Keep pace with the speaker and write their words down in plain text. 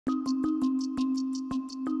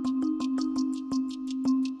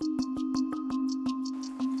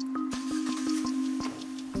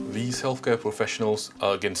These healthcare professionals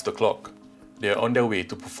are against the clock. They are on their way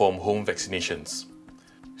to perform home vaccinations.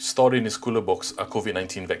 Stored in his cooler box are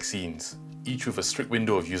Covid-19 vaccines, each with a strict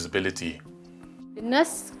window of usability. The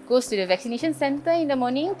nurse goes to the vaccination centre in the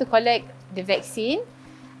morning to collect the vaccine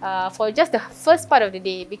for just the first part of the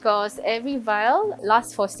day, because every vial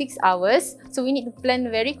lasts for 6 hours. So we need to plan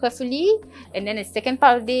very carefully, and then the second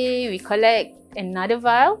part of the day we collect another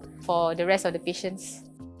vial for the rest of the patients.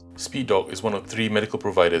 SpeedDoc is one of 3 medical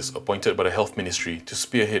providers appointed by the Health Ministry to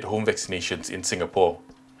spearhead home vaccinations in Singapore.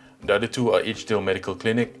 The other 2 are Agedale Medical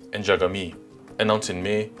Clinic and Jagami. Announced in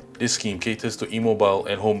May, this scheme caters to immobile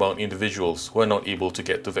and homebound individuals who are not able to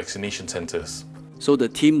get to vaccination centres. So the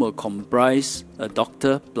team will comprise a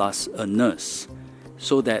doctor plus a nurse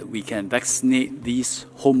so that we can vaccinate these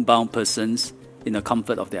homebound persons in the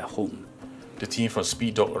comfort of their home. The team from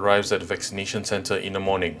SpeedDoc arrives at the vaccination centre in the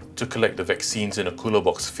morning to collect the vaccines in a cooler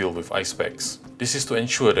box filled with ice packs. This is to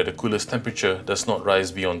ensure that the cooler's temperature does not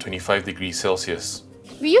rise beyond 25 degrees Celsius.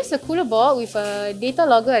 We use a cooler board with a data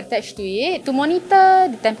logger attached to it. To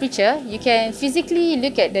monitor the temperature, you can physically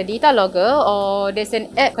look at the data logger, or there's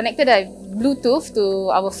an app connected by Bluetooth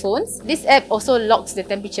to our phones. This app also logs the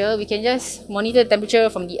temperature. We can just monitor the temperature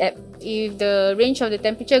from the app. If the range of the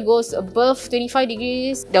temperature goes above 25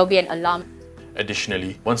 degrees, there will be an alarm.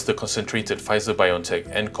 Additionally, once the concentrated Pfizer-BioNTech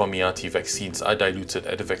and Comirnaty vaccines are diluted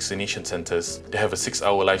at the vaccination centres, they have a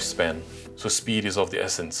 6-hour lifespan, so speed is of the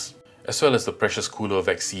essence. As well as the precious cooler of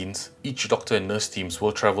vaccines, each doctor and nurse teams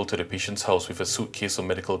will travel to the patient's house with a suitcase of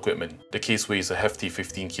medical equipment. The case weighs a hefty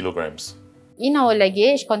 15 kilograms. In our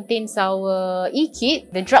luggage contains our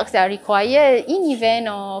e-kit, the drugs that are required in event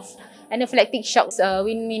of anaphylactic shocks.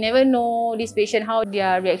 We never know this patient, how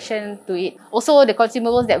their reaction to it. Also, the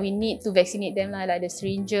consumables that we need to vaccinate them, like the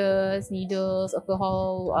syringes, needles,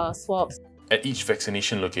 alcohol, swabs. At each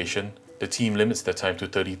vaccination location, the team limits their time to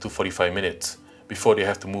 30 to 45 minutes before they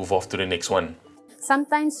have to move off to the next one.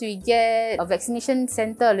 Sometimes we get a vaccination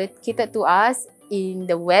centre located to us in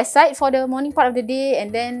the west side for the morning part of the day,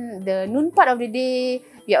 and then the noon part of the day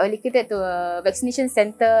we are allocated to a vaccination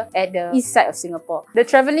centre at the east side of Singapore. The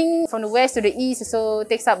travelling from the west to the east also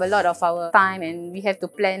takes up a lot of our time, and we have to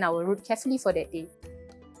plan our route carefully for that day.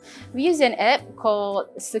 We use an app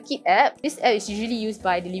called Circuit app. This app is usually used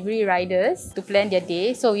by delivery riders to plan their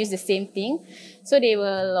day, so we use the same thing. So they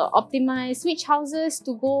will optimize which houses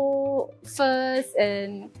to go first,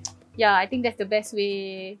 and yeah, I think that's the best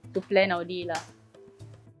way to plan our day lah.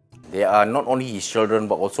 There are not only his children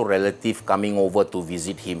but also relatives coming over to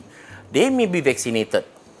visit him. They may be vaccinated,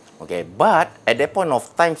 okay, but at that point of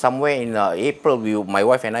time, somewhere in April, my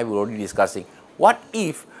wife and I were already discussing, what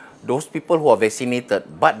if those people who are vaccinated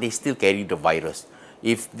but they still carry the virus?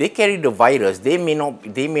 If they carry the virus, they may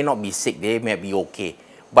not be sick, they may be okay,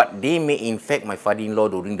 but they may infect my father-in-law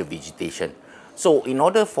during the visitation. So in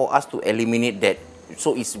order for us to eliminate that,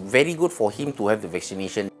 so it's very good for him to have the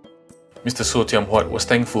vaccination. Mr. So Tiam Huat was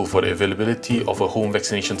thankful for the availability of a home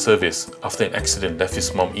vaccination service after an accident left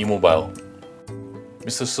his mum immobile.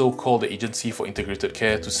 Mr. So called the Agency for Integrated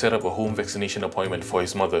Care to set up a home vaccination appointment for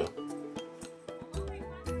his mother.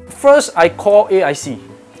 First, I called AIC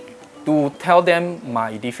to tell them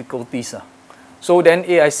my difficulties. So then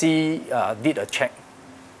AIC did a check,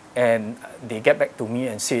 and they get back to me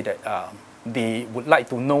and say that they would like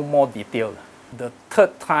to know more detail. The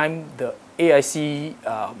third time, the AIC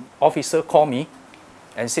officer called me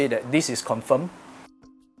and said that this is confirmed.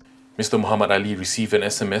 Mr. Muhammad Ali received an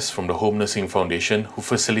SMS from the Home Nursing Foundation, who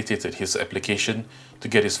facilitated his application to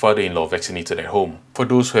get his father-in-law vaccinated at home. For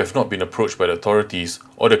those who have not been approached by the authorities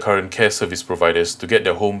or the current care service providers to get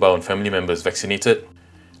their homebound family members vaccinated,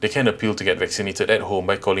 they can appeal to get vaccinated at home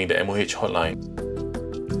by calling the MOH hotline.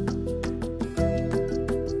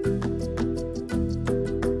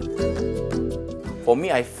 For me,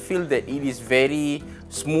 I feel that it is very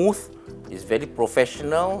smooth, it's very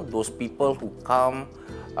professional. Those people who come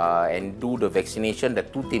and do the vaccination, the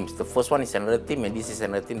 2 teams. The first one is another team and this is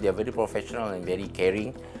another team. They are very professional and very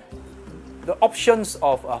caring. The options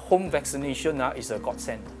of home vaccination is a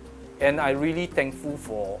godsend, and I'm really thankful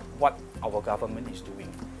for what our government is doing.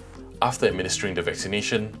 After administering the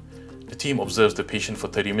vaccination, the team observes the patient for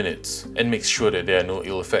 30 minutes and makes sure that there are no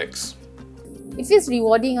ill effects. It feels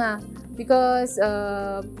rewarding because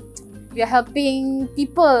we are helping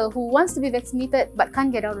people who wants to be vaccinated but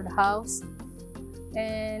can't get out of the house.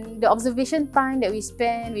 And the observation time that we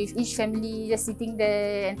spend with each family, just sitting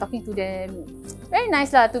there and talking to them, very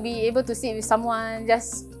nice to be able to sit with someone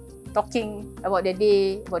just talking about their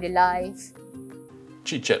day, about their life.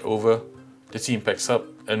 Chit-chat over, the team packs up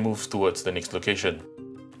and moves towards the next location.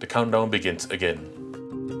 The countdown begins again.